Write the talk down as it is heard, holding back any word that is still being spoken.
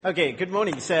Okay, good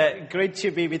morning. It's great to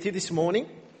be with you this morning.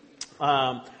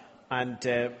 So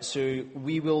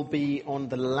we will be on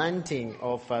the landing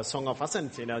of Song of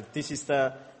Ascent. This is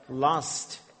the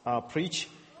last preach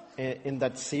in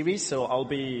that series. So I'll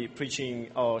be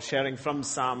preaching or sharing from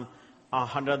Psalm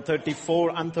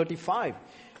 134 and 35.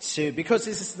 So because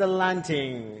this is the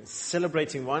landing,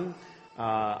 celebrating one,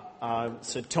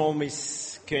 so Tom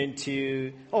is going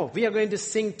to, we are going to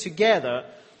sing together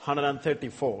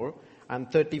 134. And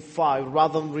 35,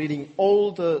 rather than reading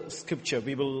all the scripture,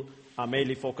 we will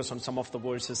mainly focus on some of the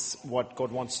verses, what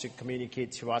God wants to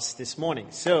communicate to us this morning.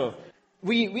 So,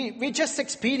 we just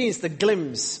experienced the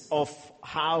glimpse of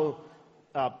how,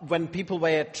 when people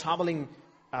were traveling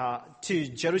to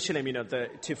Jerusalem,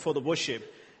 for the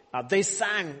worship, they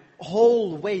sang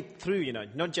whole way through,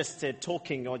 not just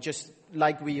talking or just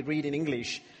like we read in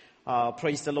English,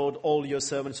 praise the Lord, all your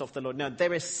servants of the Lord. No, they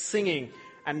were singing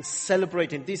and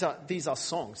celebrating. These are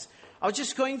songs. I was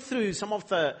just going through some of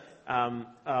the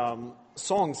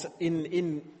songs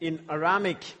in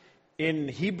Aramaic, in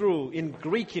Hebrew, in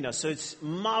Greek. So it's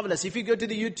marvelous. If you go to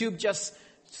the YouTube, just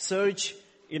search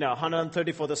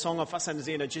 134, the Song of Ascent.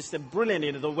 Just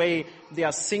brilliant. The way they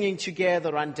are singing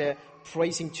together and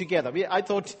praising together. I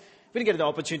thought we didn't get the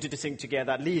opportunity to sing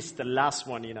together, at least the last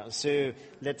one. So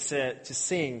let's to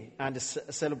sing and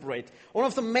celebrate. One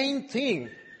of the main thing.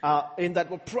 In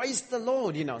that, praise the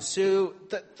Lord, So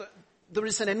there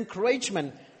is an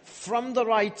encouragement from the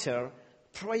writer,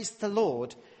 praise the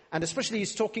Lord. And especially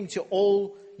he's talking to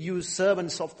all you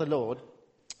servants of the Lord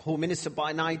who minister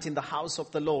by night in the house of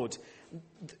the Lord.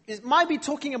 It might be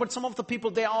talking about some of the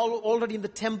people, they are already in the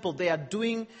temple. They are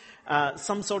doing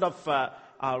some sort of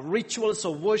rituals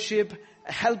or worship,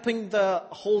 helping the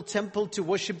whole temple to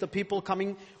worship the people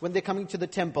when they're coming to the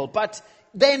temple. But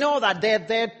they know that they're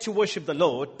there to worship the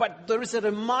Lord, but there is a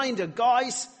reminder,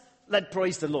 guys, let's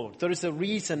praise the Lord. There is a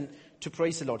reason to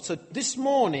praise the Lord. So this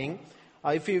morning,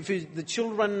 if the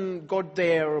children got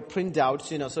their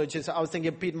printouts, so I was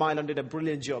thinking Pete Milan did a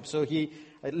brilliant job. So he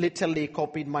literally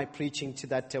copied my preaching to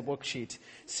that worksheet.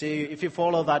 So if you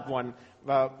follow that one,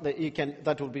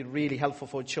 that will be really helpful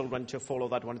for children to follow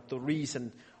that one. The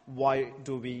reason why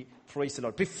do we praise the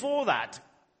Lord? Before that,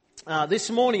 this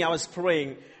morning I was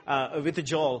praying with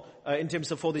Joel in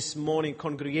terms of for this morning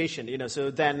congregation.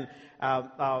 So then,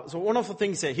 so one of the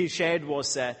things he shared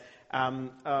was,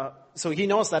 so he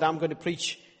knows that I'm going to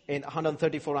preach in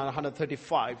 134 and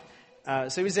 135.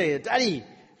 So he said, Daddy,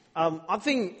 I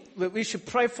think we should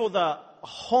pray for the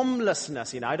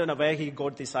homelessness. I don't know where he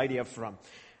got this idea from.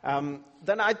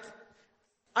 Then I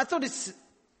thought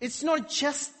it's not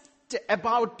just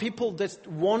about people just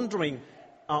wandering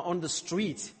on the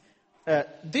street.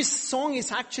 This song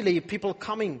is actually people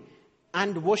coming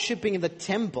and worshiping in the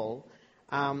temple.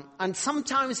 And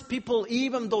sometimes people,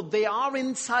 even though they are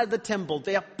inside the temple,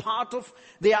 they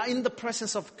are in the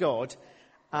presence of God,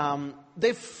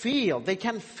 they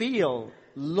can feel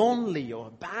lonely or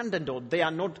abandoned, or they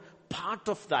are not part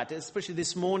of that. Especially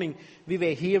this morning, we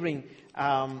were hearing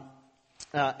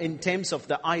in terms of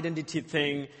the identity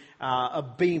thing,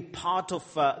 being part of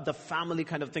the family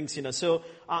kind of things, So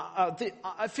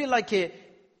I feel like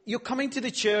you're coming to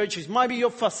the church, it might be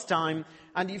your first time,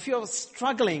 and if you're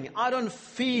struggling, I don't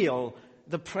feel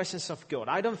the presence of God.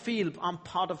 I don't feel I'm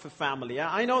part of a family.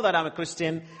 I know that I'm a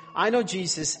Christian, I know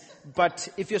Jesus, but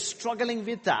if you're struggling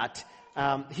with that,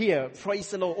 here, praise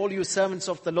the Lord, all you servants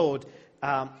of the Lord,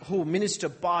 who minister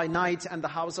by night and the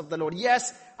house of the Lord.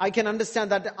 Yes, I can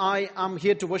understand that I am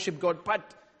here to worship God,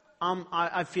 but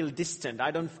I feel distant.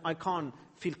 I can't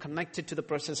feel connected to the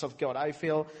presence of God. I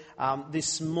feel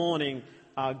this morning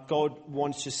God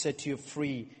wants to set you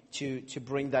free to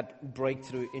bring that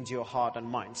breakthrough into your heart and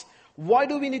minds. Why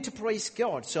do we need to praise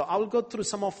God? So I'll go through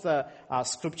some of the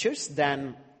scriptures,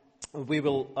 then we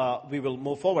will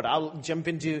move forward. I'll jump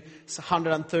into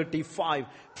 135.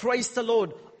 Praise the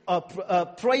Lord.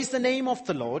 Praise the name of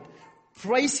the Lord.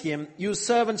 Praise Him, you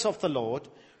servants of the Lord,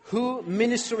 who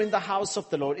minister in the house of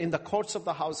the Lord, in the courts of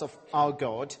the house of our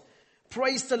God.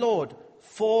 Praise the Lord,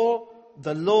 for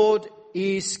the Lord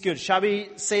is good. Shall we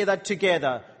say that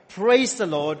together? Praise the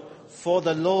Lord, for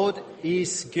the Lord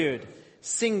is good.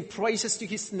 Sing praises to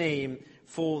His name,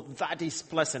 for that is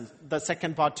pleasant. The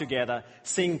second part together.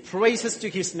 Sing praises to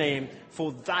His name,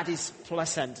 for that is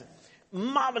pleasant.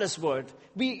 Marvelous word.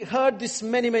 We heard this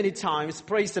many, many times.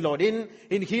 Praise the Lord. In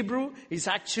Hebrew,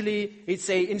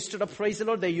 instead of praise the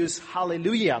Lord, they use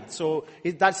hallelujah. So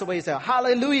that's the way it's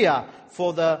hallelujah,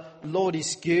 for the Lord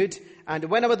is good. And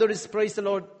whenever there is praise the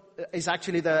Lord, is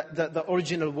actually the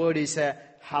original word is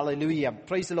hallelujah.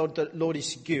 Praise the Lord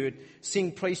is good.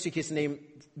 Sing praise to His name,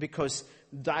 because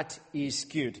that is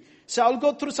good. So I'll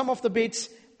go through some of the bits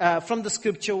from the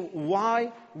scripture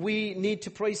why we need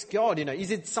to praise God. Is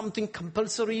it something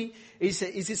compulsory? Is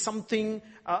it something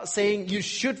saying you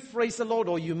should praise the Lord,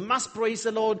 or you must praise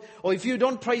the Lord, or if you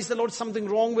don't praise the Lord, something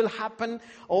wrong will happen,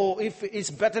 or if it's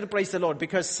better to praise the Lord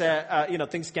because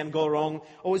things can go wrong,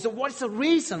 or what's the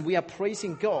reason we are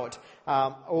praising God,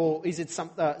 or is it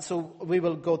so we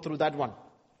will go through that one.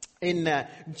 In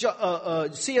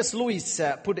C.S. Lewis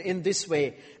put it in this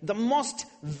way: the most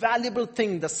valuable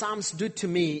thing the Psalms do to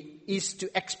me is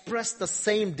to express the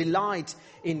same delight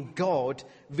in God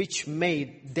which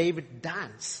made David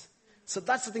dance. So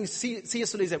that's the thing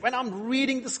C.S. Lewis said. When I'm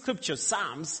reading the scripture,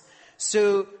 Psalms,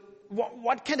 so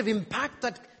what kind of impact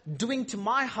that doing to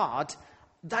my heart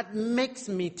that makes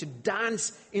me to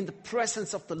dance in the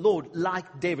presence of the Lord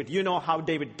like David. You know how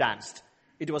David danced.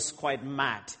 It was quite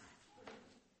mad.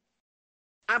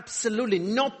 Absolutely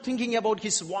not thinking about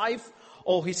his wife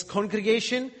or his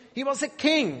congregation. He was a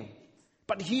king.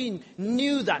 But he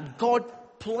knew that God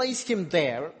placed him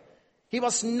there. He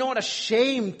was not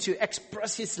ashamed to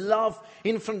express his love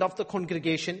in front of the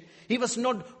congregation. He was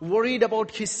not worried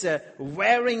about his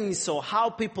wearings or how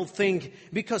people think,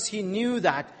 because he knew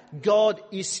that God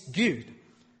is good.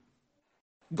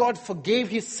 God forgave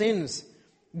his sins.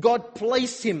 God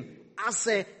placed him as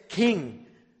a king.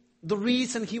 The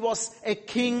reason he was a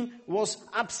king was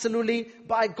absolutely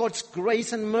by God's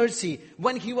grace and mercy.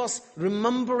 When he was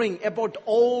remembering about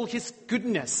all his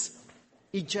goodness,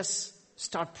 he just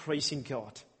started praising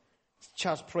God.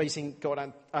 Just praising God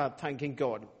and thanking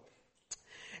God.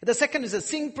 The second is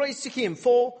sing praise to him,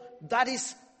 for that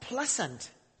is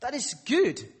pleasant. That is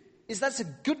good. That's a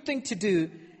good thing to do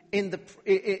in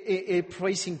the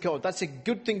praising God. That's a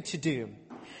good thing to do.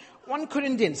 1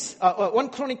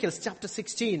 Chronicles chapter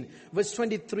 16, verse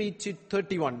 23 to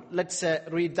 31. Let's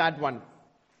read that one.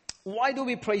 Why do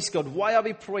we praise God? Why are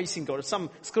we praising God? Some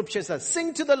scriptures say,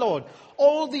 sing to the Lord,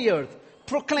 all the earth.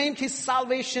 Proclaim his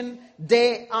salvation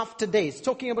day after day. It's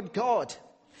talking about God.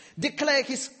 Declare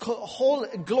his whole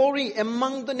glory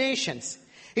among the nations.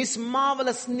 His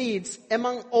marvelous deeds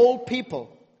among all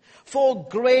people. For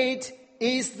great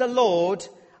is the Lord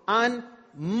and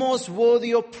most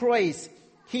worthy of praise.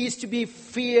 He is to be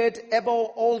feared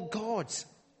above all gods.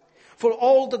 For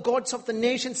all the gods of the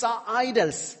nations are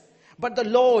idols. But the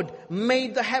Lord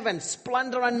made the heavens.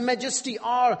 Splendor and majesty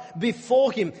are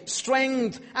before him.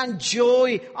 Strength and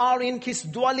joy are in his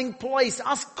dwelling place.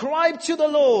 Ascribe to the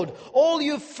Lord, all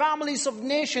you families of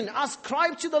nation.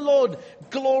 Ascribe to the Lord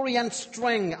glory and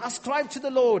strength. Ascribe to the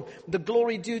Lord the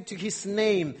glory due to his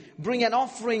name. Bring an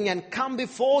offering and come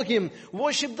before him.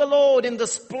 Worship the Lord in the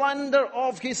splendor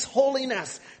of his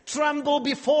holiness. Tremble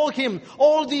before him,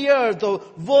 all the earth. The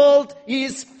world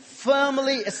is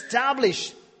firmly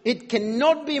established. It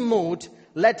cannot be moved.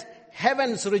 Let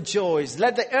heavens rejoice.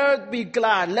 Let the earth be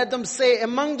glad. Let them say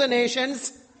among the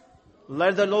nations,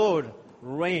 let the Lord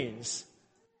reigns.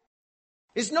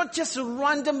 It's not just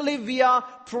randomly we are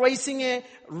praising a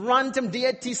random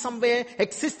deity somewhere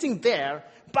existing there.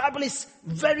 Bible is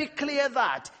very clear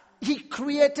that he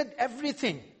created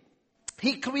everything.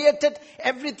 He created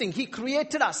everything. He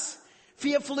created us.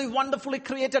 Fearfully, wonderfully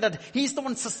created it. He's the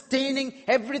one sustaining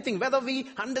everything. Whether we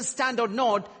understand or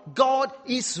not, God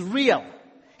is real.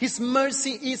 His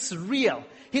mercy is real.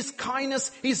 His kindness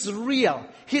is real.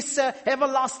 His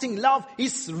everlasting love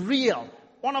is real.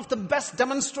 One of the best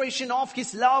demonstration of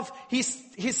his love, his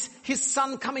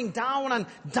son coming down and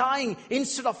dying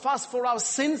instead of us for our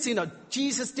sins.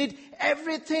 Jesus did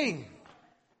everything.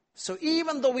 So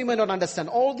even though we may not understand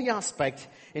all the aspect,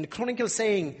 in Chronicles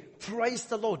saying, praise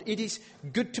the Lord. It is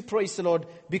good to praise the Lord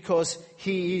because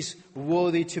he is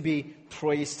worthy to be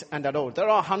praised and adored. There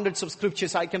are hundreds of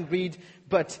scriptures I can read,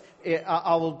 but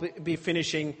I will be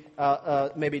finishing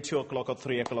maybe 2 o'clock or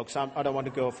 3 o'clock. So I don't want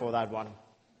to go for that one.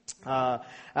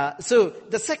 So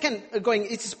the second going,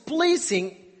 it is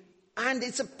pleasing and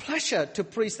it's a pleasure to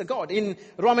praise the God. In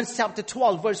Romans chapter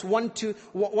 12, verse 1 to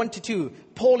 2,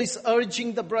 Paul is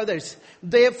urging the brothers.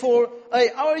 Therefore, I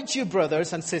urge you,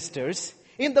 brothers and sisters,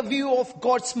 in the view of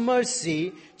God's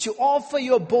mercy, to offer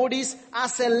your bodies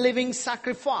as a living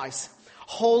sacrifice,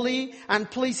 holy and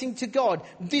pleasing to God.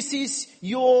 This is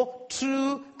your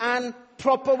true and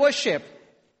proper worship.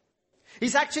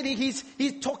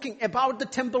 He's talking about the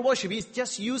temple worship. He's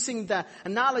just using the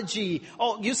analogy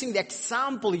or using the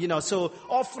example, so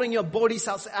offering your bodies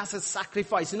as a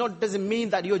sacrifice. Doesn't mean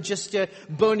that you just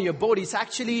burn your body. It's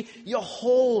actually your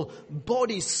whole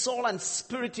body, soul and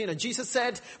spirit. Jesus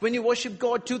said, when you worship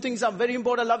God, two things are very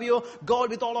important. Love your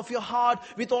God with all of your heart,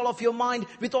 with all of your mind,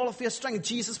 with all of your strength.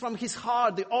 Jesus from his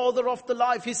heart, the author of the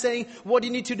life, he's saying, what do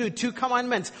you need to do? 2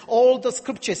 commandments, all the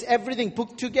scriptures, everything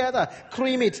put together,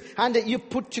 cream it, and you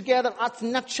put together as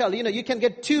nutshell. You can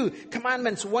get 2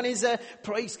 commandments. One is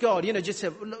praise God. Just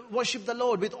worship the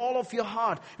Lord with all of your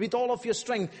heart, with all of your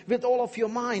strength, with all of your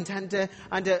mind, and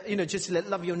just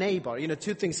love your neighbor.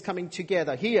 2 things coming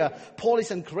together. Here, Paul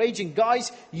is encouraging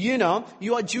guys. You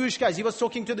are Jewish guys. He was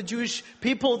talking to the Jewish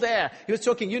people there. He was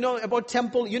talking. About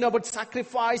temple. About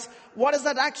sacrifice. What does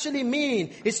that actually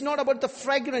mean? It's not about the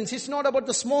fragrance. It's not about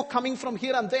the smoke coming from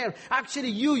here and there. Actually,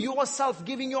 you yourself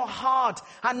giving your heart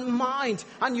and mind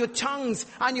and your tongues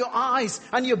and your eyes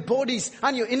and your bodies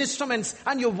and your instruments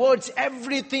and your words,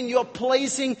 everything you're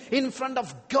placing in front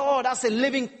of God as a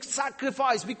living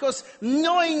sacrifice, because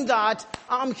knowing that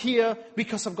I'm here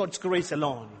because of God's grace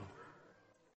alone.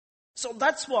 So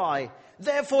that's why,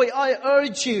 therefore, I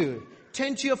urge you,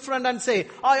 turn to your friend and say,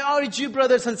 I urge you,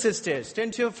 brothers and sisters.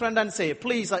 Turn to your friend and say,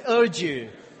 please, I urge you.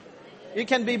 You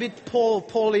can be a bit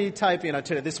Pauly type,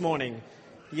 today, this morning.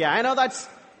 Yeah, I know that's,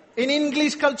 in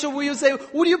English culture, we say,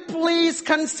 would you please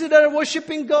consider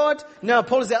worshiping God? No,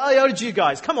 Paul says, I urge you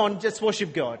guys, come on, just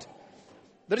worship God.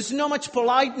 There is no much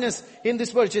politeness in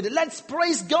this word. Let's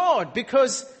praise God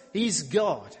because He's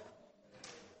God.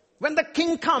 When the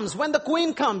king comes, when the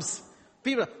queen comes,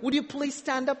 people, would you please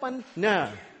stand up and... No.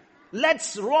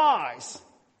 Let's rise.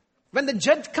 When the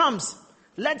judge comes,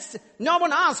 no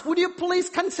one asks, would you please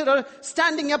consider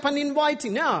standing up and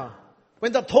inviting? No.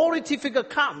 When the authority figure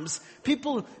comes,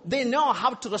 people, they know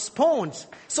how to respond.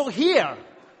 So here,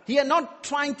 he are not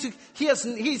trying to,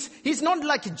 he's not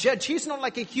like a judge. He's not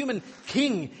like a human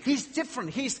king. He's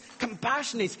different. He's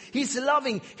compassionate. He's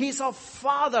loving. He's our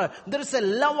father. There is a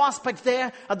love aspect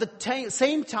there. At the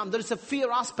same time, there is a fear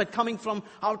aspect coming from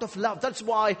out of love. That's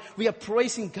why we are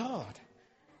praising God.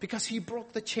 Because He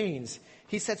broke the chains.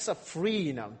 He sets us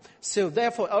free now. So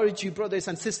therefore, I urge you, brothers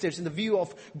and sisters, in the view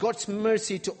of God's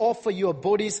mercy, to offer your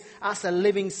bodies as a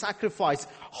living sacrifice,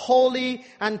 holy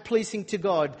and pleasing to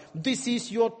God. This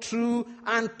is your true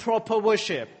and proper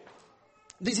worship.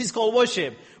 This is called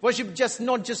worship. Worship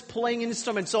not just playing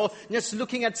instruments or just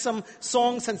looking at some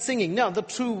songs and singing. No, the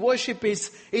true worship is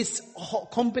a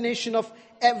combination of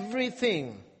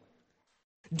everything.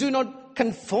 Do not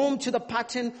conform to the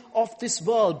pattern of this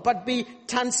world, but be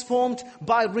transformed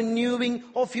by renewing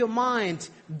of your mind.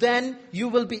 Then you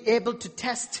will be able to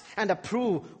test and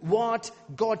approve what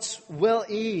God's will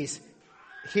is.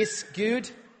 His good,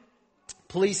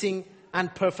 pleasing,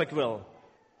 and perfect will.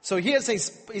 So here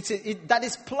says that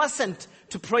is pleasant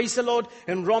to praise the Lord.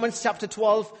 In Romans chapter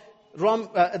 12,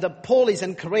 Paul is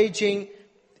encouraging,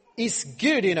 is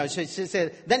good, she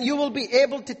said, then you will be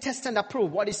able to test and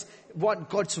approve what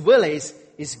God's will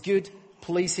is good,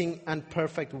 pleasing, and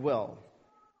perfect will.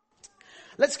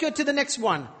 Let's go to the next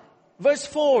one. Verse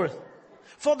 4.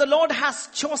 For the Lord has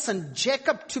chosen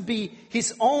Jacob to be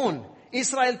His own,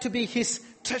 Israel to be His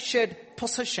treasured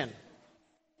possession.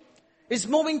 He's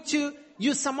moving to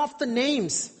use some of the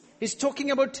names. He's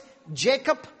talking about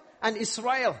Jacob and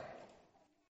Israel.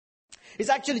 It's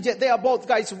actually, they are both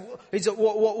guys. It's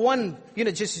one,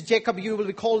 just Jacob, you will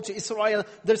be called to Israel.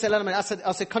 There's an element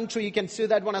as a country, you can see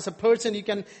that one. As a person, you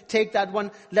can take that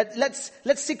one. Let's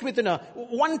stick with,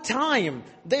 one time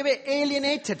they were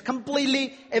alienated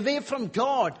completely away from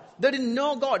God. They didn't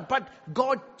know God, but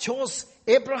God chose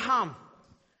Abraham.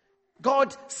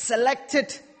 God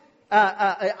selected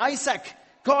Isaac.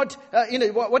 God,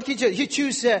 what He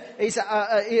chose is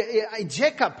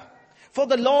Jacob. For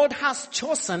the Lord has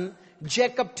chosen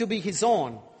Jacob to be His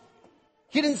own.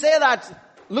 He didn't say that,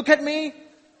 look at me,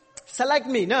 select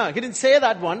me. No, He didn't say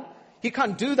that one. He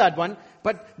can't do that one.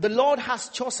 But the Lord has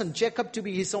chosen Jacob to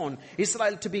be His own,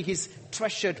 Israel to be His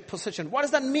treasured possession. What does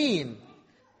that mean?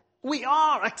 We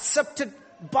are accepted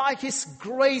by His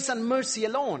grace and mercy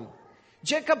alone.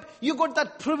 Jacob, you got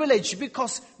that privilege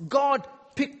because God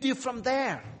picked you from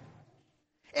there.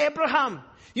 Abraham,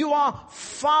 you are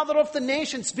father of the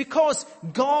nations because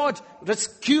God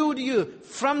rescued you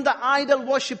from the idol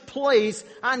worship place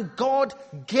and God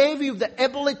gave you the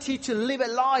ability to live a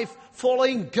life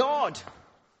following God.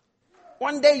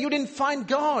 One day you didn't find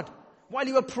God. While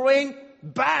you were praying,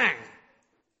 bang!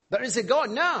 There is a God.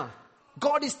 No.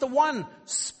 God is the one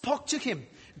spoke to him.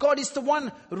 God is the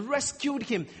one who rescued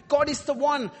him. God is the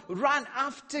one who ran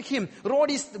after him.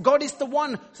 God is the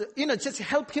one, just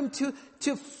help him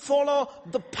to follow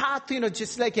the path,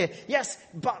 just like, yes,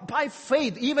 by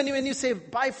faith. Even when you say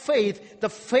by faith, the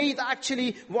faith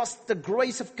actually was the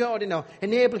grace of God,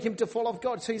 enabled him to follow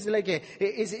God. So he's like,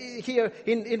 is here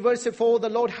in verse 4, the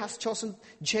Lord has chosen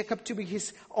Jacob to be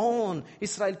his own,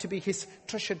 Israel to be his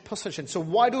treasured possession. So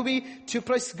why do we to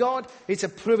praise God? It's a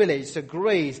privilege, it's a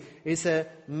grace, it's a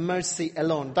mercy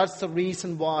alone. That's the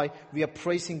reason why we are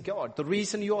praising God. The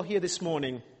reason you are here this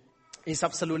morning is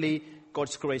absolutely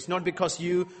God's grace. Not because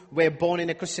you were born in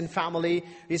a Christian family.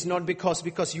 It's not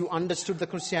because you understood the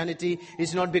Christianity.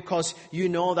 It's not because you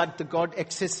know that the God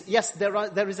exists. Yes,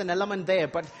 there is an element there,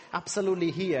 but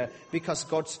absolutely here because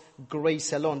God's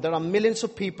grace alone. There are millions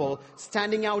of people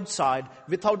standing outside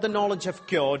without the knowledge of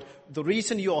God. The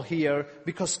reason you are here,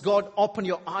 because God opened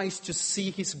your eyes to see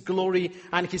His glory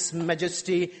and His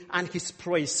majesty and His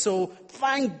praise. So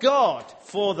thank God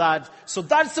for that. So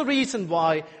that's the reason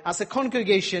why, as a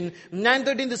congregation,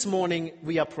 9:30 this morning,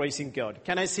 we are praising God.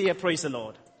 Can I say a praise the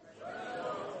Lord?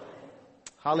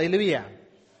 Hallelujah.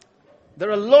 There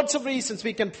are lots of reasons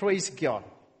we can praise God.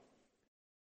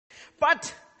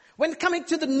 But when coming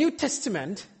to the New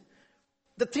Testament,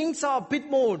 the things are a bit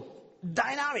more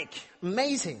dynamic,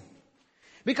 amazing.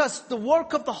 Because the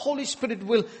work of the Holy Spirit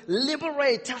will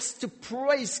liberate us to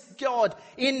praise God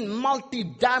in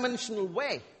multi-dimensional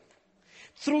way.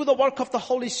 Through the work of the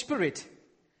Holy Spirit.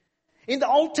 In the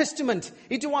Old Testament,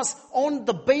 it was on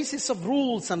the basis of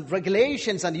rules and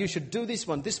regulations, and you should do this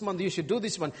one. This month you should do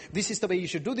this one. This is the way you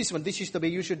should do this one. This is the way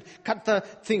you should cut the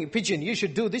pigeon. You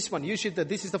should do this one.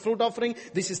 This is the fruit offering.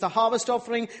 This is the harvest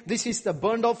offering. This is the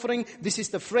burnt offering. This is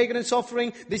the fragrance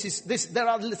offering. There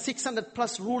are 600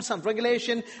 plus rules and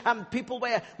regulations, and people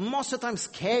were most of the time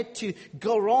scared to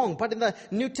go wrong. But in the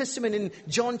New Testament, in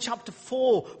John chapter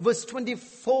 4, verse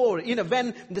 24,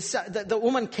 when the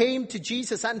woman came to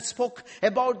Jesus and spoke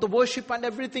about the worship and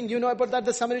everything, about that,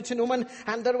 the Samaritan woman,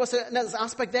 and there was an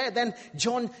aspect there. Then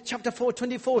John chapter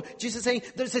 4:24, Jesus saying,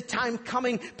 there's a time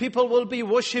coming, people will be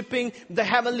worshiping the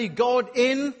heavenly God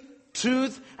in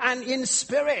truth and in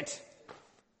spirit.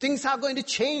 Things are going to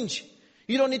change.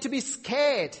 You don't need to be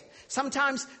scared.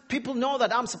 Sometimes people know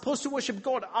that I'm supposed to worship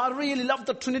God. I really love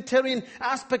the Trinitarian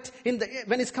aspect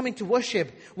when it's coming to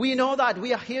worship. We know that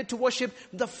we are here to worship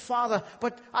the Father,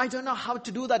 but I don't know how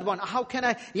to do that one. How can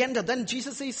I enter? Then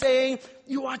Jesus is saying,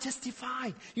 you are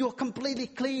justified. You are completely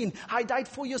clean. I died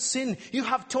for your sin. You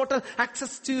have total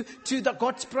access to the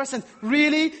God's presence.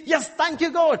 Really? Yes, thank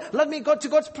you, God. Let me go to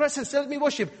God's presence. Let me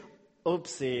worship.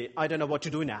 Oopsie, I don't know what to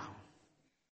do now.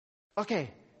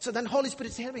 Okay, so then Holy Spirit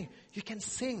is helping. You can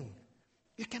sing.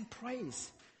 You can praise.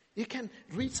 You can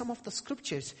read some of the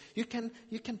scriptures. You can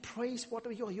praise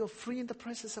whatever you're free in the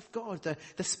presence of God.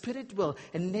 The Spirit will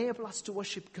enable us to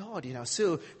worship God,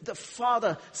 So the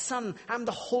Father, Son, and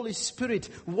the Holy Spirit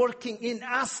working in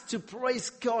us to praise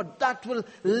God. That will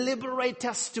liberate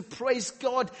us to praise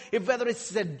God. Whether it's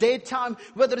the daytime,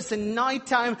 whether it's the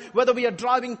nighttime, whether we are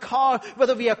driving car,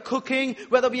 whether we are cooking,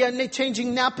 whether we are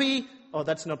changing nappy. Oh,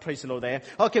 that's not praise the Lord there.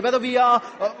 Okay, whether we are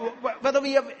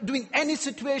doing any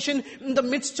situation in the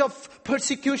midst of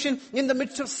persecution, in the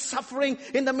midst of suffering,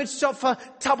 in the midst of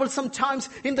troublesome times,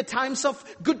 in the times of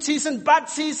good season, bad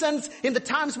seasons, in the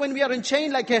times when we are in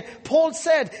chain, like Paul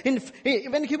said,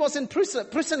 when he was in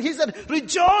prison, he said,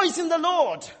 rejoice in the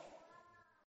Lord.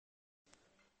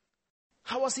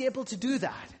 How was he able to do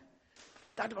that?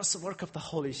 That was the work of the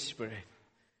Holy Spirit.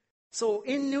 So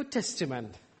in New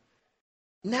Testament,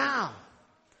 now,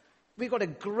 we got a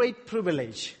great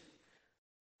privilege.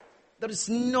 There is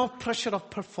no pressure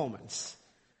of performance.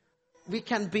 We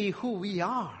can be who we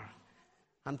are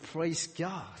and praise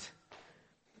God.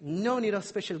 No need of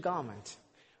special garment.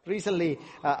 Recently,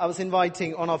 I was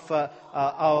inviting one of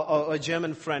our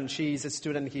German friend. She's a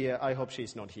student here. I hope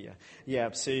she's not here. Yeah,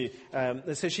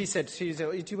 so she said,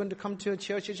 do you want to come to a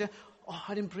church? I said,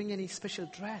 I didn't bring any special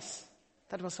dress.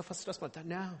 That was the first response.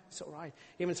 No, it's all right.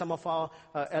 Even some of our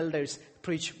elders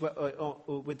preach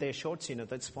with their shorts.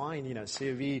 That's fine.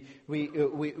 So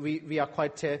we are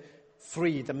quite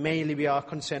free. Mainly we are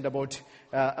concerned about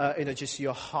just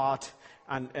your heart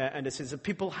and this is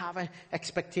people have an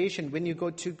expectation when you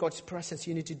go to God's presence.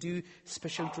 You need to do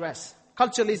special dress.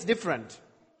 Culturally, it's different.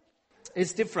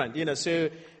 It's different. So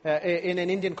in an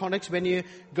Indian context, when you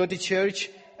go to church,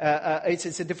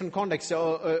 it's a different context,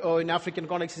 or in African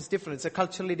context it's different. It's a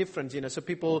culturally different, So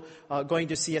people are going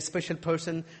to see a special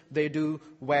person, they do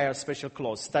wear special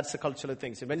clothes. That's the cultural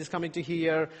thing. So when it's coming to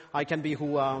here, I can be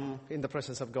who I am in the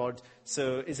presence of God.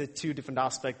 So it's a two different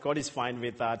aspects. God is fine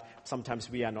with that. Sometimes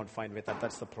we are not fine with that.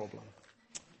 That's the problem.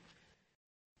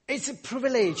 It's a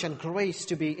privilege and grace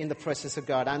to be in the presence of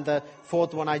God. And the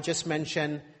fourth one I just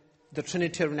mentioned, the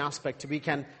Trinitarian aspect. We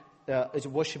can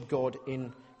worship God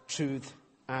in truth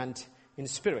and in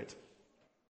spirit.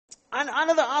 And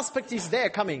another aspect is there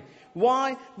coming.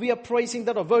 Why we are praising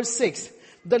that? Verse 6.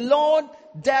 The Lord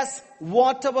does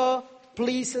whatever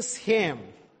pleases him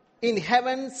in the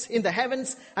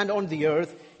heavens and on the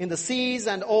earth, in the seas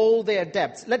and all their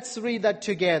depths. Let's read that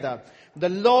together. The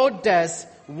Lord does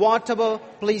whatever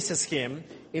pleases him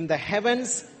in the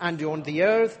heavens and on the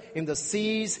earth, in the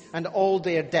seas and all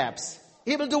their depths.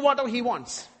 He will do whatever he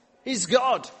wants. He's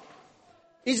God.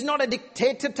 He's not a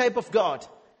dictator type of God.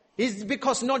 He's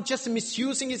because not just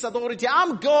misusing his authority.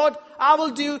 I'm God. I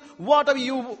will do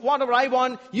whatever I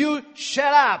want. You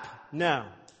shut up. No.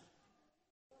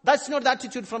 That's not the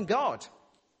attitude from God.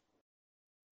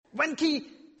 When he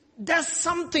does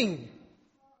something,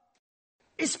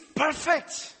 it's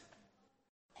perfect.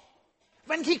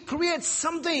 When he creates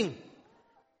something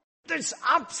that's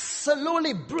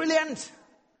absolutely brilliant.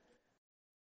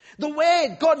 The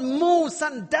way God moves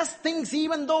and does things,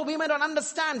 even though we may not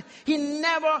understand, he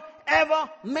never ever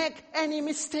make any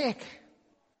mistake.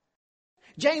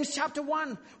 James chapter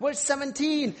 1 verse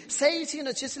 17 says,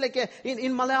 just like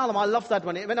in Malayalam, I love that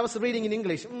one. When I was reading in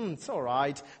English, it's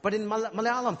alright. But in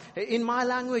Malayalam, in my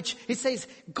language, it says,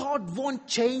 God won't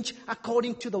change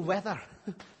according to the weather.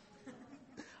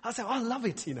 I say, I love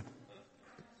it,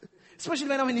 Especially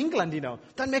when I'm in England,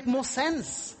 that makes more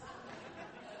sense.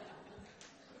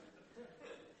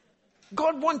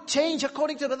 God won't change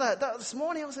according to the weather. This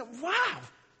morning I was like, wow,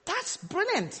 that's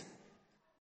brilliant.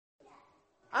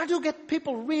 I do get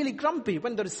people really grumpy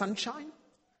when there is sunshine.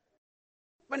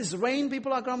 When it's rain,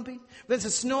 people are grumpy. When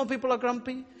there's snow, people are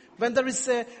grumpy. When there is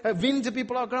wind,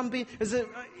 people are grumpy. There's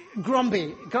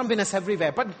grumpiness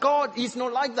everywhere. But God is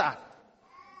not like that.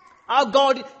 Our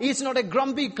God is not a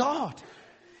grumpy God.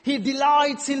 He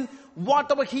delights in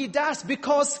whatever he does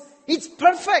because it's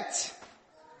perfect.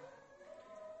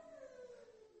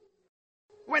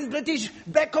 When British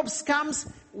backups comes,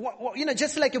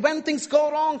 just like when things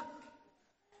go wrong,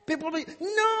 people will be,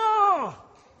 no!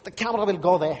 The camera will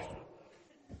go there.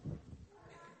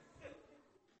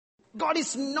 God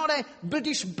is not a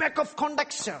British backup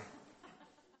conductor.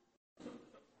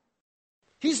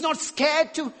 He's not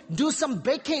scared to do some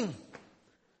baking.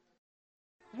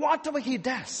 Whatever he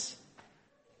does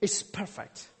is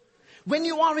perfect. When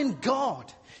you are in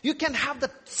God, you can have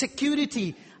the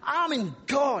security. I'm in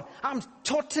God. I'm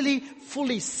totally,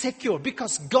 fully secure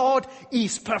because God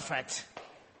is perfect.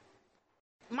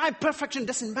 My perfection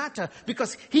doesn't matter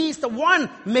because he is the one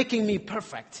making me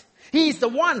perfect. He is the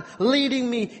one leading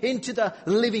me into the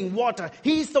living water.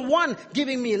 He is the one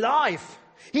giving me life.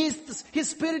 His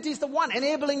spirit is the one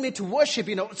enabling me to worship,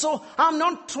 So I'm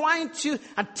not trying to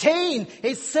attain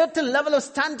a certain level of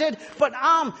standard, but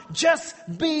I'm just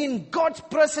being God's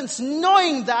presence,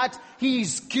 knowing that he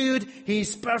is good, he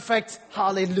is perfect.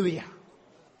 Hallelujah.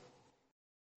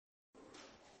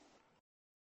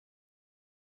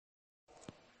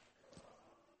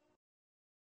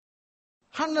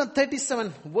 Psalm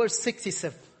 137 verse 6 is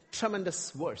a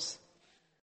tremendous verse.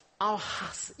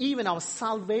 Even our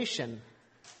salvation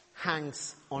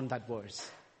hangs on that verse.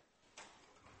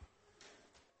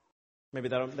 Maybe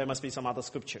there must be some other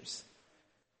scriptures.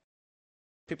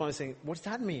 People are saying, what does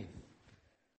that mean?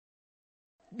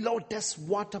 Lord does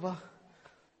whatever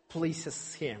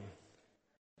pleases him.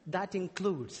 That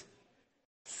includes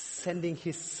sending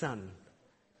his son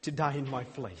to die in my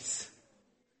place.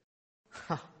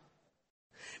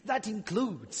 That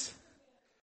includes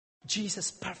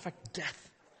Jesus' perfect death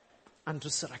and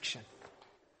resurrection.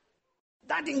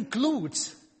 That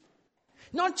includes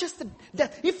not just the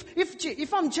death.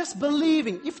 If I'm just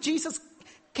believing, if Jesus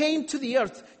came to the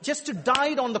earth just to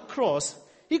die on the cross,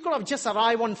 he could have just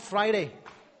arrived on Friday.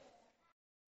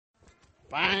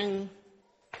 Bang.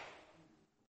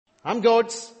 I'm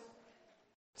God's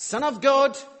Son of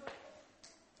God.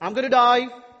 I'm going to die.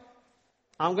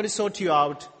 I'm going to sort you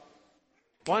out.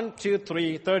 1, 2,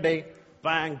 3, third day,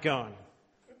 bang, gone.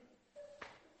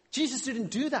 Jesus didn't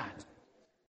do that.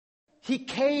 He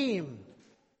came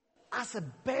as a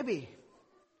baby.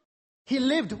 He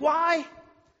lived. Why?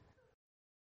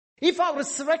 If our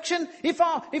resurrection, if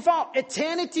our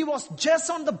eternity was just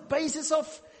on the basis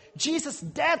of Jesus'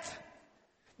 death,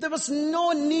 There was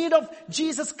no need of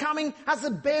Jesus coming as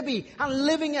a baby and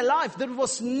living a life. There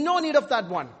was no need of that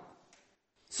one.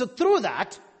 So through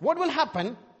that, what will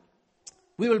happen?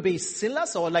 We will be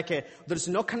sinless, or there is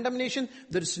no condemnation.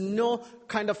 There is no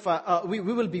kind of, we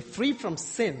will be free from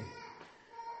sin.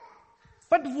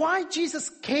 But why Jesus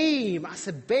came as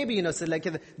a baby, so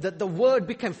the word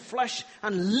became flesh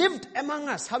and lived among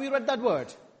us. Have you read that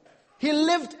word? He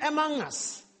lived among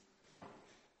us.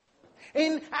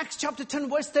 In Acts chapter 10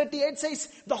 verse 38 says,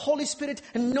 the Holy Spirit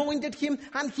anointed him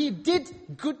and he did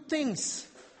good things.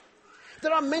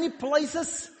 There are many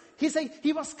places he said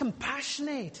he was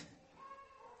compassionate.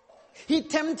 He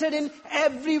tempted in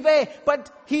every way, but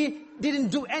he didn't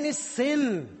do any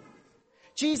sin.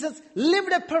 Jesus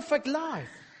lived a perfect life.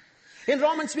 In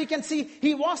Romans we can see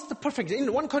he was the perfect.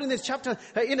 In 1 Corinthians chapter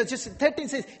just 13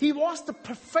 says he was the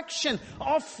perfection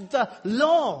of the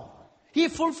law. He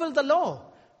fulfilled the law.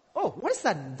 Oh, what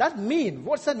does that mean?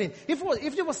 What's that mean? If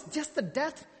it was just the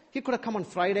death, he could have come on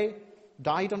Friday,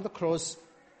 died on the cross,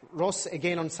 rose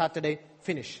again on Saturday,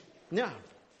 finish. No.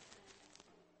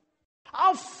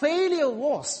 Our failure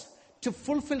was to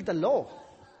fulfill the law.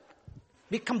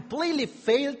 We completely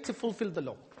failed to fulfill the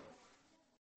law.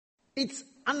 It's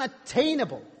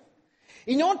unattainable.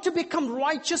 In order to become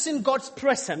righteous in God's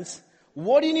presence,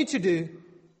 what do you need to do?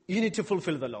 You need to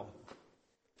fulfill the law.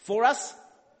 For us,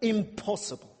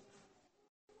 impossible.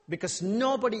 Because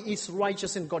nobody is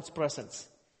righteous in God's presence.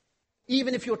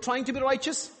 Even if you're trying to be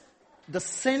righteous, the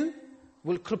sin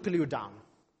will cripple you down.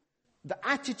 The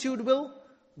attitude will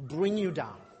bring you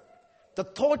down. The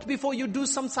thought before you do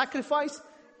some sacrifice,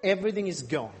 everything is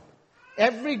gone.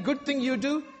 Every good thing you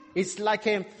do is like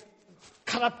a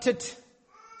corrupted,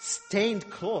 stained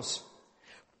clothes.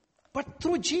 But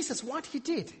through Jesus, what he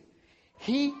did,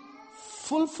 he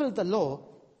fulfilled the law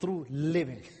through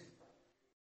living.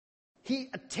 He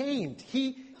attained,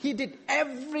 he did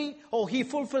he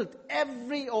fulfilled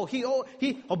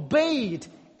he obeyed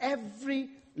every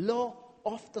law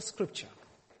of the scripture.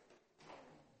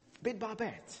 Bit by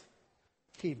bit,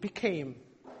 he became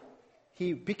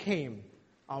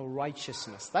our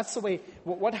righteousness. That's the way,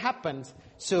 what happened.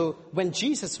 So when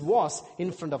Jesus was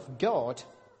in front of God,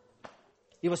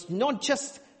 it was not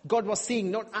just, God was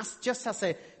seeing not as just as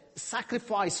a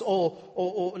sacrifice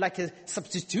or like a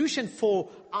substitution for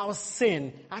our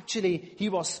sin. Actually, he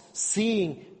was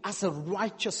seeing as a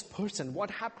righteous person.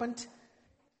 What happened?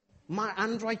 My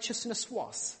unrighteousness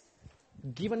was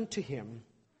given to him,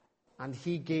 and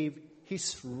he gave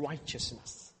his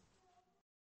righteousness.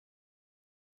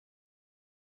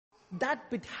 That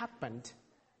bit happened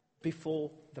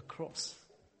before the cross,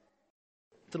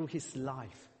 through his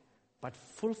life, but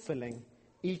fulfilling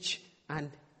each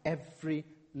and every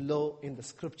law in the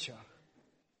scripture.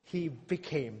 He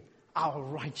became our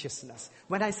righteousness.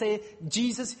 When I say,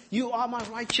 Jesus, you are my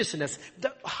righteousness,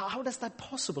 how is that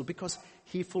possible? Because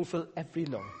he fulfilled every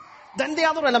law. Then the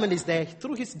other element is there,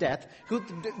 through his death,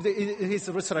 his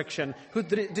resurrection,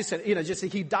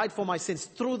 he died for my sins.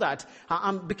 Through that,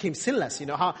 I became sinless.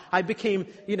 I became,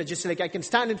 just like I can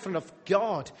stand in front of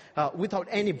God without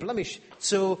any blemish.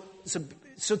 So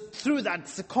through that,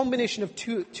 it's a combination of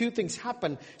two things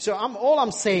happen. So all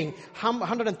I'm saying,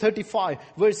 135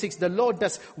 verse 6, the Lord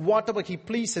does whatever he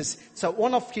pleases. So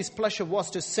one of his pleasure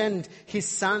was to send his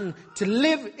son to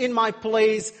live in my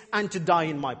place and to die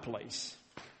in my place.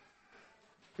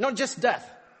 Not just death,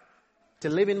 to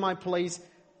live in my place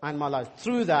and my life.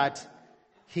 Through that,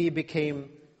 he became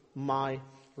my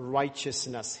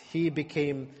righteousness. He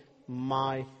became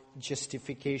my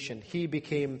justification. He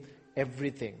became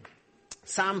everything.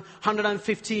 Psalm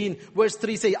 115 verse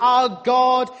 3 says, our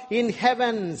God in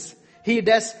heavens, he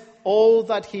does all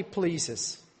that he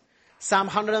pleases. Psalm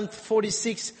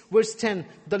 146 verse 10,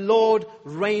 the Lord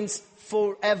reigns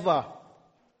forever.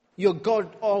 Your God,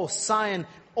 O Zion,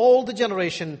 all the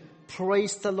generation,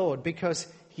 praise the Lord, because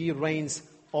he reigns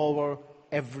over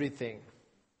everything.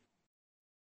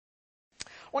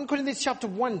 1 Corinthians chapter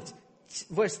 1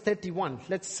 verse 31.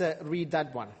 Let's read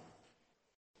that one.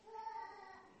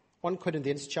 1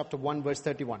 Corinthians chapter 1 verse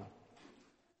 31.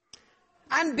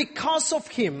 And because of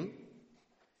him,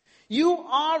 you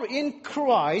are in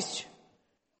Christ,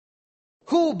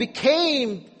 who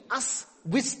became us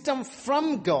wisdom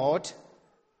from God,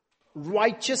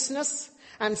 righteousness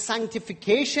and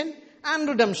sanctification and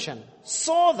redemption,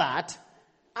 so that,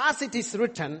 as it is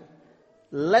written,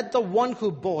 let the one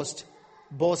who boasts,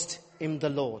 boast in the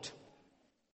Lord.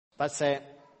 That's a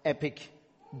epic,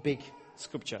 big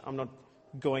scripture. I'm not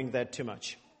going there too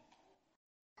much.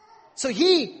 So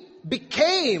he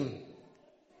became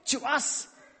to us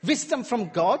wisdom from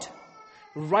God,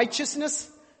 righteousness,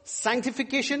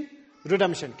 sanctification,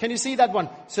 redemption. Can you see that one?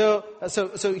 So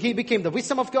he became the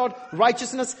wisdom of God,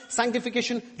 righteousness,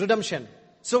 sanctification, redemption.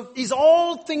 So these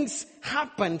all things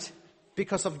happened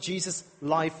because of Jesus'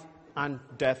 life and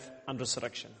death and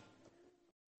resurrection.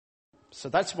 So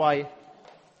that's why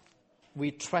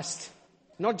we trust,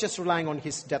 not just relying on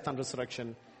his death and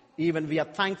resurrection, even we are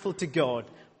thankful to God.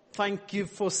 Thank you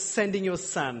for sending your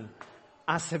son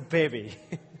as a baby.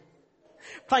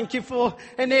 Thank you for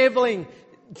enabling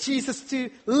Jesus to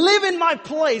live in my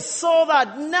place so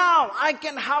that now I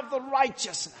can have the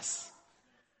righteousness.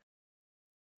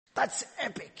 That's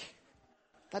epic.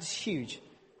 That's huge.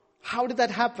 How did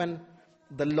that happen?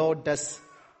 The Lord does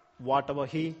whatever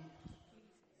he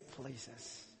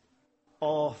pleases.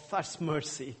 Oh, that's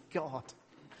mercy, God.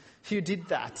 You did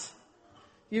that.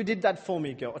 You did that for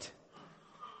me, God.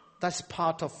 That's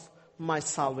part of my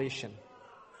salvation.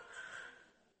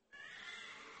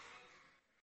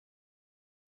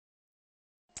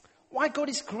 Why God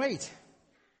is great?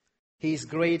 He is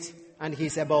great and he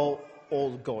is above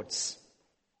all gods.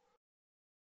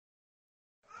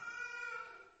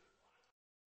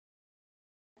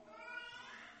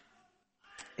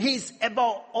 He is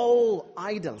above all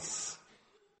idols.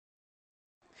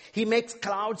 He makes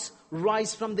clouds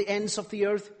rise from the ends of the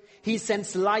earth. He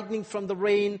sends lightning from the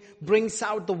rain, brings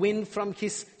out the wind from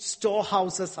his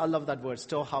storehouses. I love that word,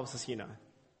 storehouses,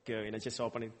 just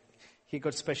open it. He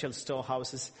got special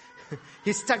storehouses.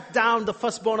 He struck down the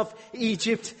firstborn of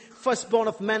Egypt, firstborn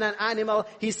of man and animal.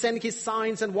 He sent his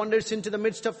signs and wonders into the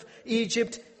midst of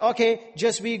Egypt. Okay,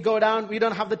 just we go down. We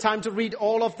don't have the time to read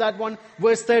all of that one.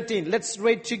 Verse 13. Let's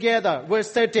read together.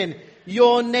 Verse 13.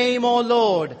 Your name, O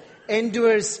Lord,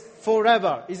 endures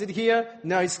forever. Is it here?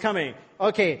 No, it's coming.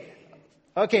 Okay.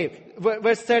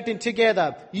 Verse 13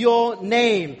 together. Your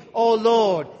name, O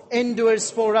Lord, endures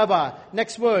forever.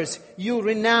 Next verse. You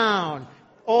renown,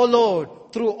 O Lord,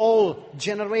 through all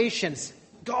generations.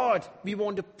 God, we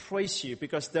want to praise you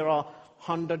because there are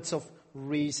hundreds of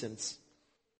reasons.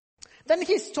 Then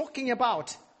he's talking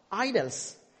about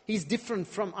idols. He's different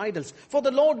from idols. For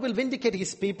the Lord will vindicate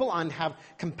his people and have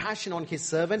compassion on his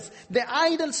servants. The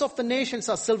idols of the nations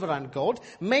are silver and gold,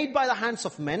 made by the hands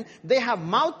of men. They have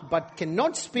mouth but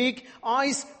cannot speak,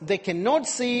 eyes they cannot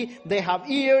see. They have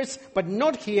ears but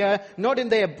not hear, not in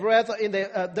their breath,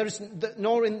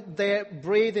 nor in their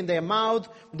breath in their mouth.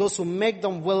 Those who make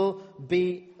them will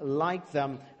be like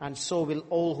them, and so will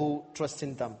all who trust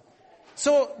in them.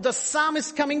 So the psalm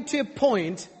is coming to a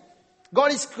point.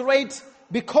 God is great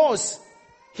because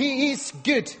he is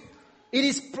good. It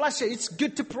is pleasure. It's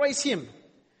good to praise him.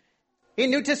 In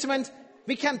New Testament,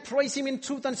 we can praise him in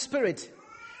truth and spirit.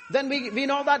 Then we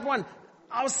know that one.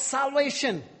 Our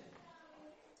salvation,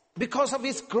 because of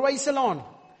his grace alone.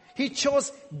 He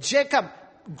chose Jacob,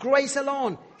 grace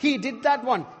alone. He did that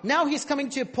one. Now he's coming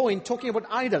to a point talking about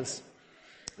idols.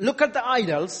 Look at the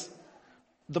idols,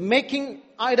 the making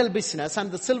idol business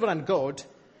and the silver and gold.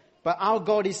 But our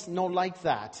God is not like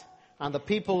that. And the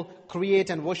people create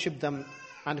and worship them,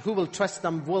 and who will trust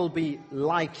them will be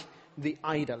like the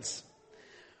idols.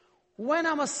 When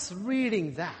I was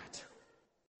reading that,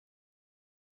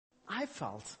 I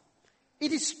felt,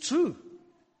 it is true.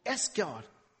 Yes, God.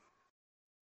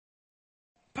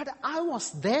 But I was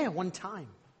there one time.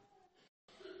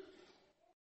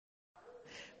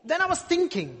 Then I was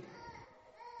thinking,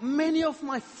 many of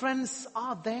my friends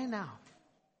are there now.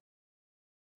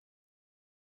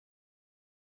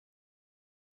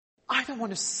 I don't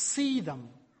want to see them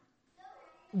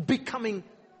becoming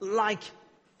like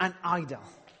an idol.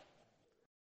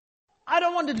 I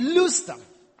don't want to lose them.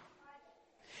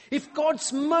 If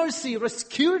God's mercy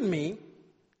rescued me,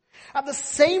 at the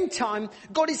same time,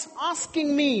 God is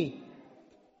asking me,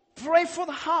 pray for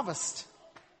the harvest.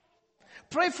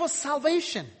 Pray for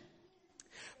salvation.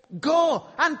 Go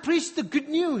and preach the good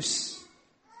news.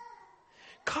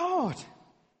 God,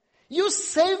 you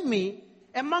saved me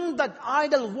among that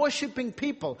idol worshipping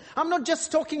people. I'm not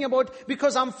just talking about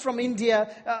because I'm from India,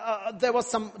 there was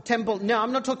some temple. No,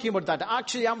 I'm not talking about that.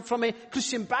 Actually, I'm from a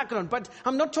Christian background, but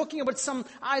I'm not talking about some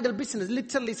idol business,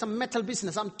 literally some metal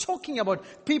business. I'm talking about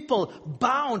people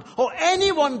bound, or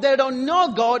anyone they don't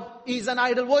know God is an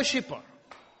idol worshipper.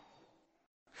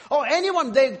 Or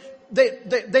anyone they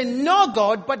know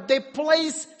God, but they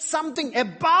place something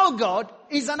above God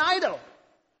is an idol.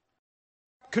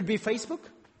 Could be Facebook.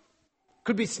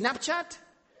 Could be Snapchat.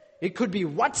 It could be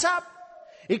WhatsApp.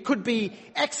 It could be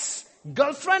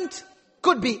ex-girlfriend.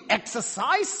 Could be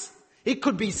exercise. It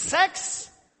could be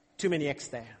sex. Too many X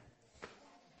there.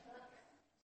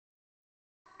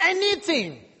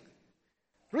 Anything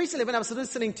Recently, when I was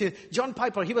listening to John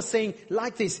Piper, he was saying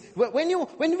like this: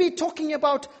 when we're talking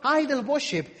about idol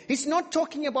worship, it's not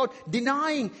talking about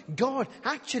denying God.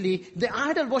 Actually, the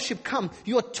idol worship comes.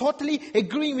 You are totally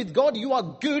agreeing with God. You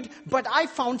are good, but I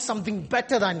found something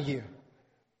better than you.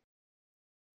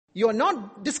 You are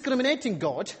not discriminating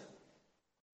God.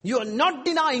 You are not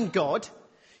denying God.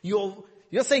 You're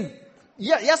saying,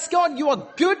 yes, God, you are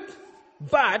good,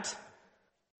 but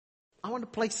I want to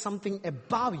place something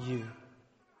above you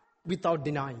without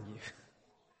denying you.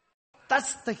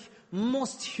 That's the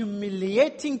most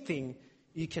humiliating thing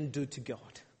you can do to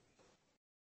God.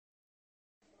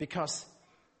 Because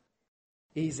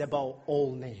He is above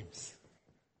all names.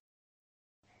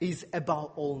 He is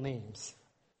above all names.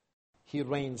 He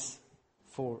reigns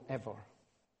forever.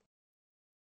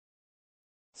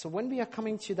 So when we are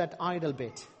coming to that idol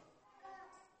bit,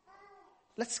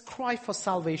 let's cry for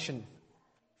salvation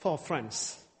for our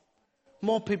friends.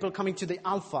 More people coming to the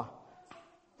Alpha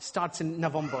starts in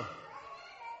November.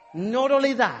 Not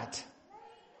only that,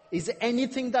 is there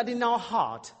anything that in our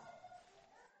heart?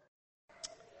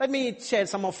 Let me share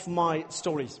some of my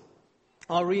stories.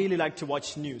 I really like to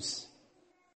watch news.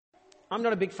 I'm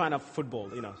not a big fan of football,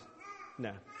 no.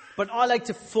 But I like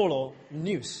to follow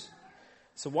news.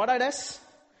 So what I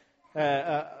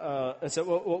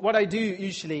do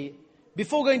usually,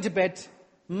 before going to bed,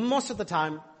 most of the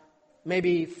time,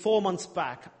 maybe 4 months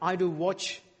back, I do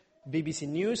watch BBC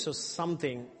News or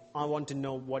something. I want to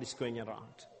know what is going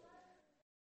around.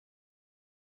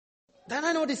 Then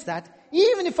I noticed that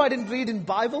even if I didn't read in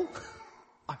Bible,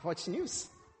 I watch news.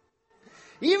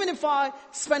 Even if I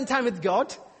spend time with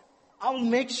God, I will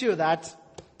make sure that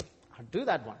I'll do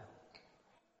that one.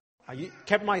 I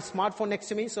kept my smartphone next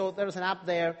to me, so there's an app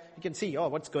there. You can see,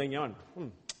 what's going on.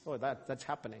 That's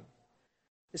happening.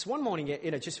 This one morning,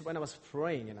 just when I was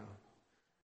praying,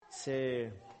 so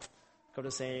God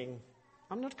was saying,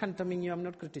 I'm not condemning you, I'm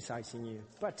not criticizing you,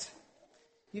 but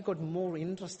you got more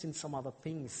interest in some other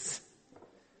things.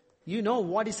 You know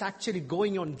what is actually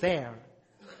going on there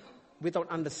without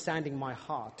understanding my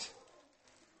heart.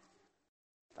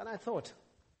 Then I thought,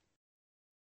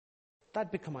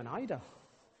 that become an idol.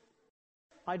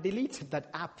 I deleted that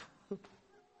app.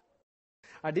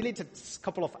 I deleted a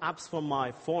couple of apps from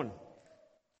my phone.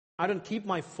 I don't keep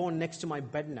my phone next to my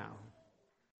bed now.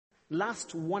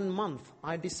 Last 1 month,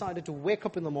 I decided to wake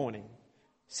up in the morning,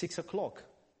 6 o'clock.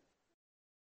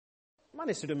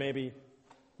 Managed to do maybe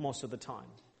most of the time.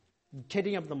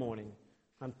 Getting up in the morning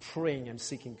and praying and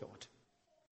seeking God.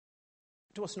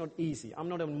 It was not easy. I'm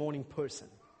not a morning person.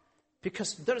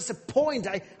 Because there is a point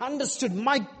I understood,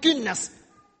 my goodness,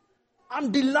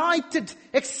 I'm delighted,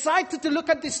 excited to look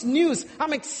at this news.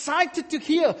 I'm excited to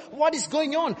hear what is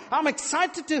going on. I'm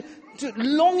excited to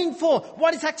longing for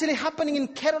what is actually happening in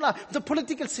Kerala, the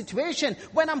political situation.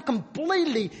 When I'm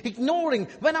completely ignoring,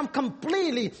 when I'm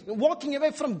completely walking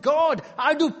away from God,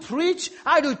 I do preach,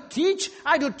 I do teach,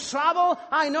 I do travel.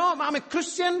 I know I'm a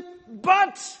Christian,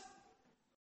 but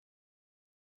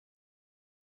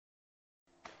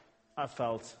I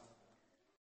felt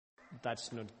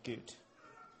that's not good.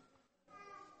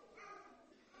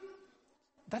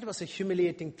 That was a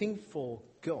humiliating thing for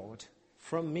God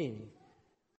from me.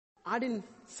 I didn't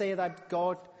say that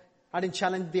I didn't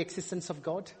challenge the existence of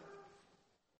God.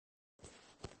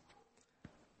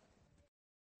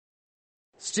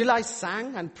 Still I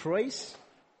sang and praised.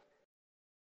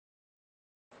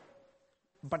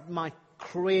 But my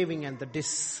craving and the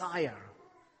desire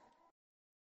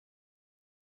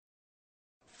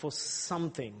for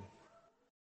something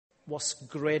was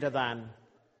greater than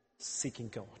seeking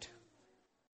God.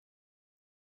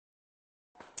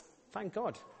 Thank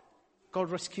God. God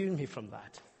rescued me from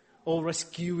that. Or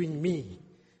rescuing me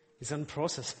is in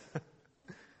process.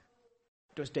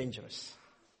 It was dangerous.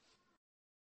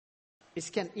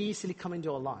 It can easily come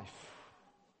into our life.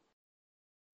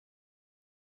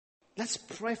 Let's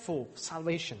pray for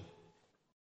salvation.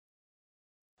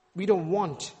 We don't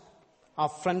want our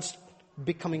friends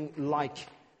becoming like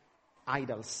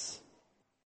idols.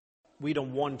 We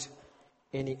don't want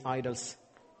any idols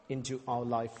into our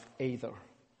life either.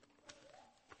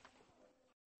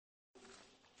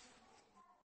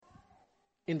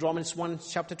 In Romans 1,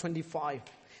 chapter 25,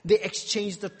 they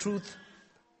exchanged the truth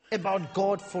about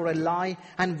God for a lie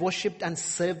and worshipped and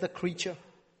served the creature.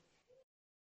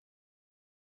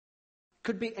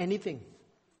 Could be anything.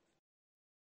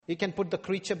 You can put the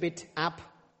creature bit app,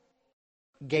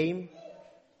 game,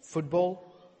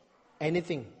 football,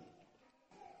 anything.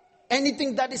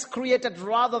 Anything that is created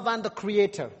rather than the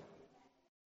creator.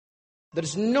 There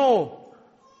is no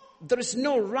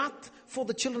wrath for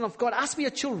the children of God. As we are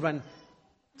children,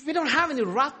 We don't have any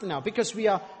wrath now because we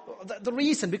are, the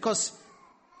reason, because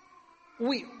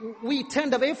we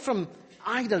turned away from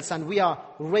idols and we are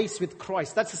raised with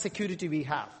Christ. That's the security we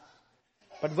have.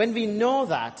 But when we know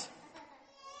that,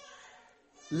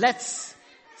 let's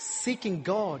seeking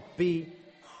God be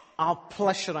our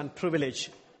pleasure and privilege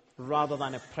rather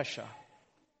than a pressure.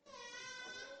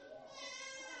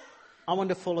 I want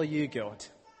to follow you, God.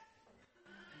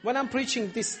 When I'm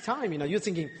preaching this time, you're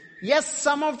thinking, yes,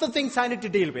 some of the things I need to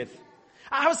deal with.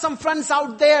 I have some friends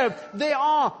out there, they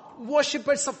are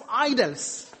worshippers of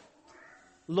idols.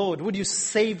 Lord, would you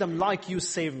save them like you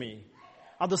saved me?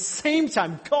 At the same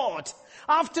time, God,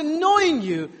 after knowing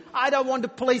you, I don't want to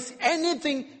place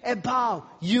anything above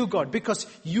you, God, because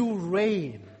you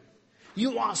reign.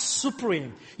 You are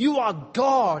supreme. You are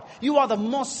God. You are the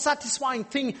most satisfying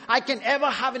thing I can ever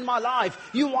have in my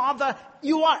life. You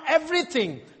are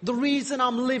everything. The reason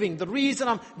I'm living, the reason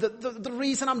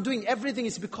I'm doing everything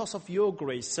is because of your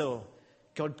grace. So,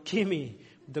 God, give me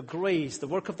the grace, the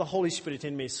work of the Holy Spirit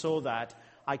in me so that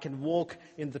I can walk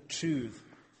in the truth,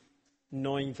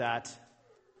 knowing that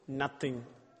nothing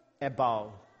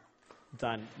above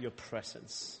than your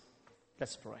presence.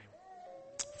 Let's pray.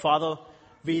 Father,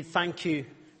 we thank you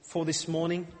for this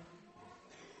morning.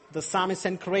 The psalmist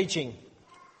encouraging,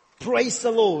 praise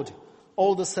the Lord,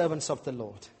 all the servants of the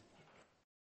Lord.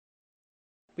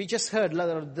 We just heard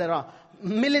there are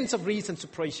millions of reasons to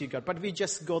praise you, God, but we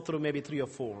just go through maybe 3 or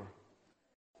 4.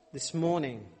 This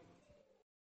morning,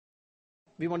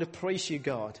 we want to praise you,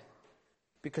 God,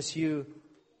 because the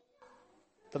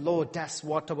Lord does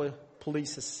whatever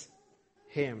pleases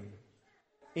Him.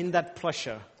 In that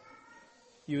pleasure,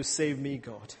 you save me,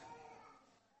 God.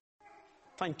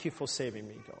 Thank you for saving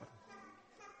me, God.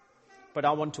 But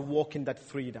I want to walk in that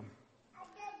freedom.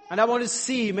 And I want to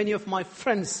see many of my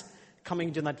friends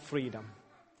coming to that freedom.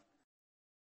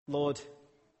 Lord,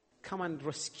 come and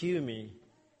rescue me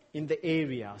in the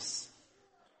areas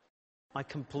I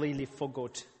completely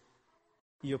forgot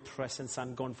your presence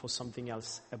and gone for something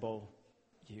else above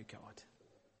you, God.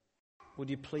 Would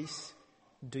you please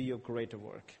do your greater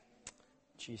work?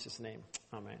 In Jesus' name,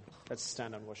 amen. Let's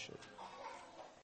stand and worship.